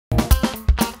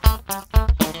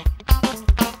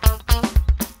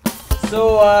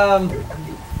So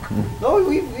no,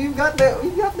 we've got the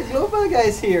global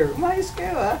guys here. Nice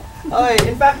kayo, ah. Okay,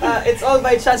 in fact, it's all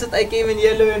by chance that I came in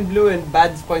yellow and blue, and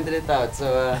Bads pointed it out.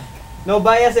 So no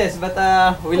biases, but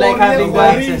we like having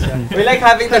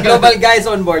the global guys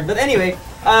on board. But anyway,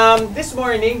 this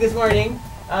morning,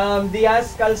 the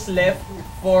Azkals left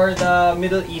for the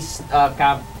Middle East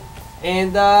camp,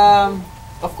 and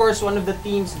of course, one of the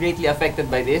teams greatly affected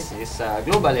by this is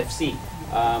Global FC.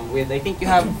 With I think you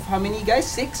have how many guys?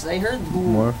 6 I heard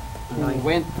who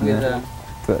went with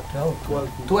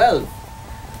 12.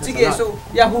 Sige, so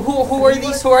yeah, who are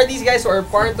these? Who are these guys who are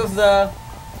part of the?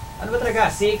 Ano ba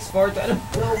talaga? 6, 4,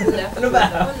 12? Ano ba?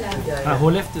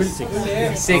 Who left is 6.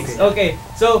 6. Okay.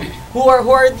 So who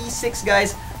are these 6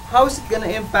 guys? How is it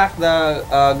gonna impact the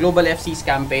Global FC's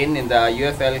campaign in the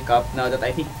UFL Cup now that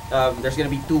I think there's gonna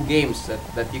be 2 games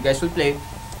that you guys will play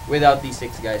without these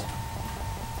 6 guys?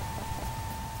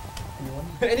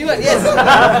 Anyone? Yes.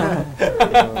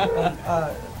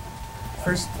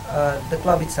 First, the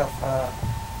club itself,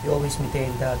 we always maintain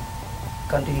that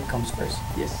country comes first.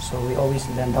 Yes. So we always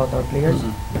lend out our players,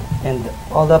 and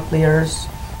all the players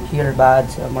here, Bad,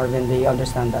 Marvin, they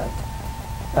understand that.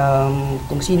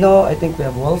 Kung sino, I think we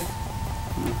have Wolf,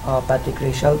 Patrick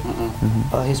Rachel,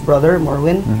 his brother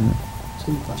Morwin,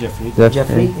 Jeffrey,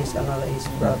 his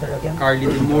brother again. Carly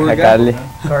de Morgan.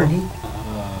 Carly.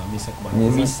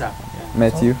 Misa.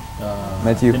 Matthew.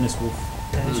 Dennis Wolf.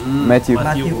 Matthew.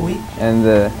 Uy.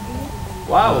 And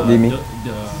Wow. Dimi.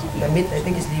 Damit, I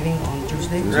think, is leaving on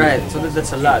Tuesday. Right. So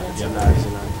that's a lot.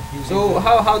 So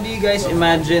how do you guys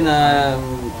imagine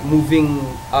moving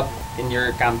up in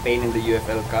your campaign in the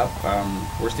UFL Cup?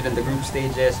 We're still in the group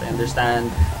stages. I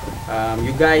understand.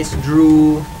 You guys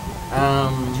drew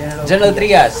General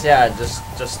Trias. Yeah,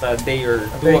 just a day or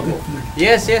 2 ago.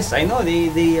 Yes, I know.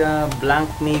 They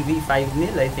blanked Navy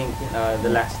 5-0, I think, in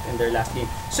their last game.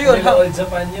 So yun, how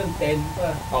Japan yun, 10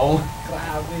 pa. Oo.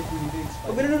 Grabe,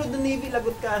 Pag nanonood ng Navy,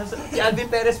 lagot ka. Si Alvin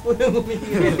Perez po yung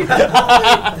umihirit.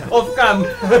 Off cam.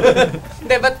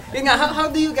 Hindi, but yun nga,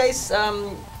 how do you guys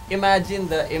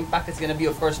imagine the impact it's gonna be?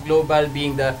 Of course, Global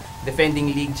being the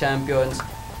defending league champions.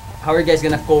 How are you guys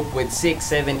gonna cope with 6,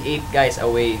 7, 8 guys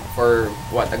away for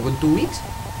what, a good 2 weeks?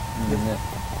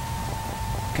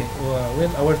 Okay,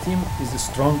 well, our team is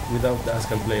strong without the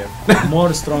Azkal player.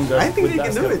 More stronger. I think with they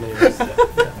the can do Azkal it. players.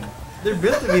 They're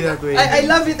built to be that way. I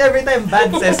love it every time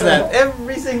Bad says that.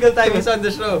 Every single time he's on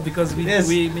the show. Because we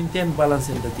maintain balance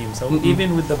in the team. So Mm-hmm.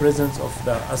 even with the presence of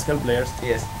the Azkal players,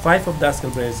 Yes. 5 of the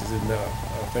Azkal players is in the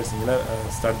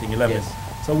starting 11. Yes.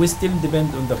 So we still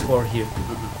depend on the core here.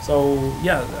 So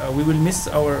yeah, we will miss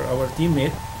our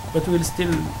teammate, but we will still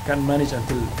can manage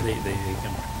until they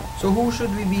come. So who should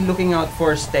we be looking out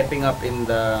for stepping up in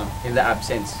the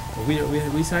absence?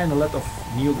 We sign a lot of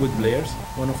new good players.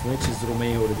 One of which is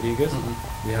Romeo Rodriguez.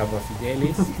 We have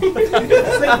Fidelis. We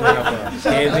have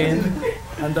Kevin,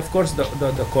 and of course the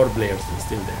core players is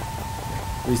still there.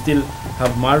 We still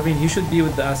have Marvin. He should be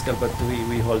with the Azkal, but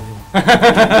we hold him.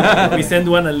 We send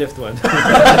one and left one.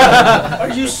 Are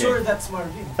you sure that's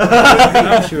Marvin?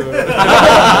 I'm sure.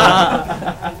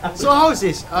 So how's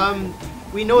this?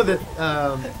 We know that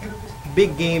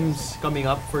big games coming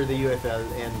up for the UFL,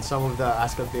 and some of the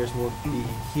Azkal players won't be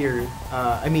here.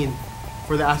 I mean,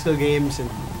 for the Azkal games, and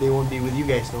they won't be with you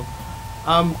guys, no?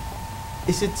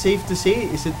 Is it safe to say?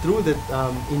 Is it true that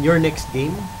in your next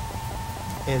game,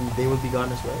 and they will be gone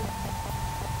as well?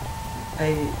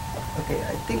 I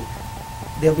think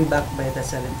they'll be back by the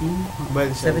 17th. By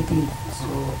the 17th. So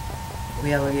we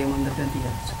have a game on the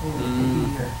 20th. So we'll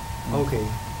be here. Okay.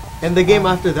 And the game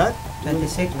after that?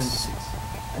 26.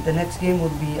 And the next game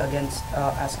would be against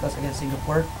Azkals against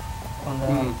Singapore on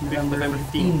the November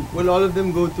 15th. Will all of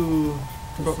them go to?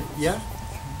 Yeah.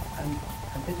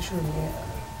 I'm pretty sure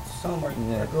some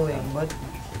are going, but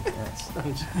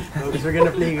Because we're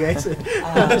gonna play, guys.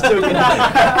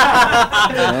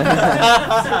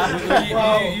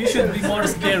 You should be more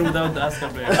scared without the Azkal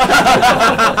players.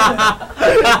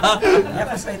 Yeah,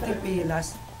 because I think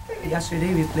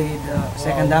yesterday we played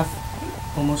second half.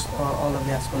 Almost all of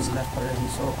the Azkals left already.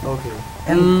 So Okay.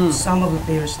 and some of the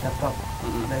players stepped up.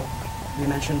 Like we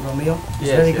mentioned, Romeo.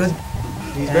 He's very good.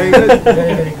 He's very good.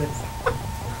 Very good.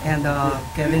 And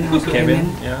Kevin also came in.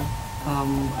 Yeah.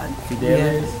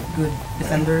 Fidelis, good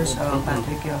defenders.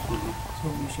 Patrick, yeah. So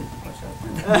we should watch out.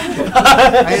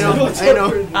 I know.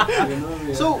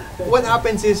 So what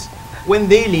happens is when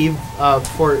they leave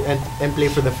and play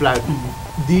for the flag,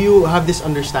 do you have this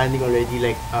understanding already?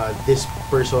 Like this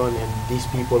person and these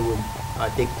people would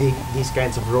take these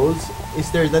kinds of roles.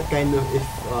 Is there that kind of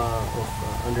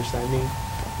understanding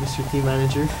Mr. Team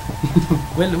Manager?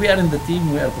 Well, we are in the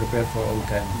team. We are prepared for all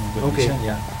kind of condition.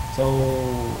 Yeah. So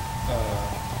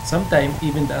sometimes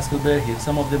even the Azkals player here,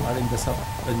 some of them are in the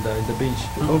in the bench.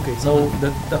 Okay. So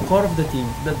the core of the team,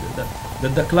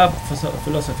 the club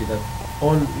philosophy that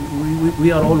all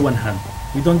we are all one hand.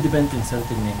 We don't depend on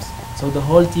certain names. So the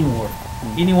whole team work.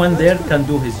 Anyone there can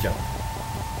do his job.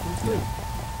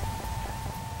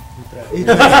 We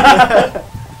try.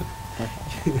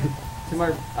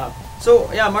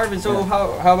 So yeah, Marvin. So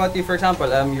how about you? For example,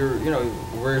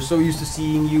 we're so used to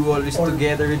seeing you always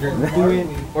together. You're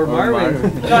doing or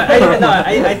Marvin. No,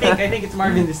 I think it's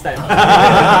Marvin this time.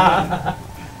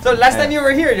 So last time you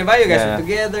were here, diba? You guys were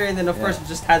together, and then of course you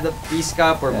just had the Peace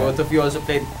Cup, or both of you also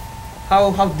played. How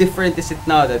different is it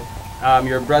now that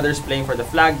your brother's playing for the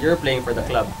flag, you're playing for the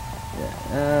club?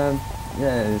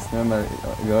 Yeah, it's normal.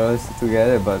 We're always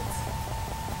together, but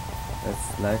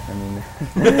that's life. I mean,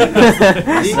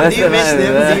 Do you miss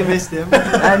them? Do you miss them?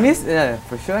 I miss,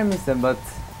 for sure I miss them, but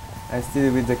I'm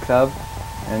still with the club,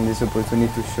 and this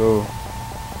opportunity to show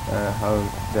how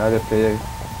the other player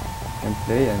can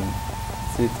play, and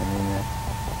that's it. I mean,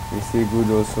 we still good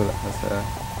also as a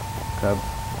club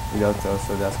without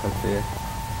also the Azkals player,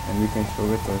 and we can show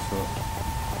it also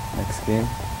next game.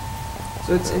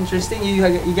 So it's interesting.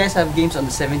 You guys have games on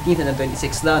the 17th and the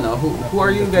 26th now. No? Who are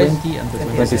you guys? 20 and the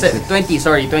 26. 20.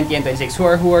 Sorry, 20 and 26. Who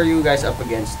are you guys up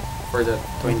against for the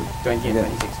 20 and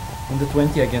 26? On the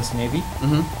 20 against Navy.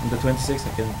 Mm-hmm. On the 26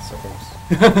 against Azkals.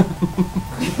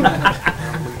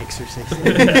 Exercise.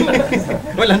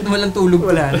 walang tulog.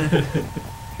 Wala na.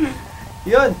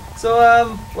 Yun. So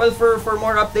well, for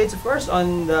more updates, of course,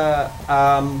 on the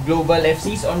Global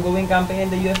FC's ongoing campaign in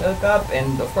the UFL Cup,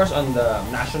 and of course on the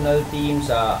national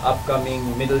team's upcoming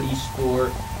Middle East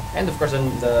tour, and of course on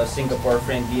the Singapore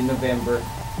friendly in November,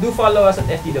 do follow us at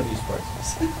FTW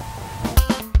Sports.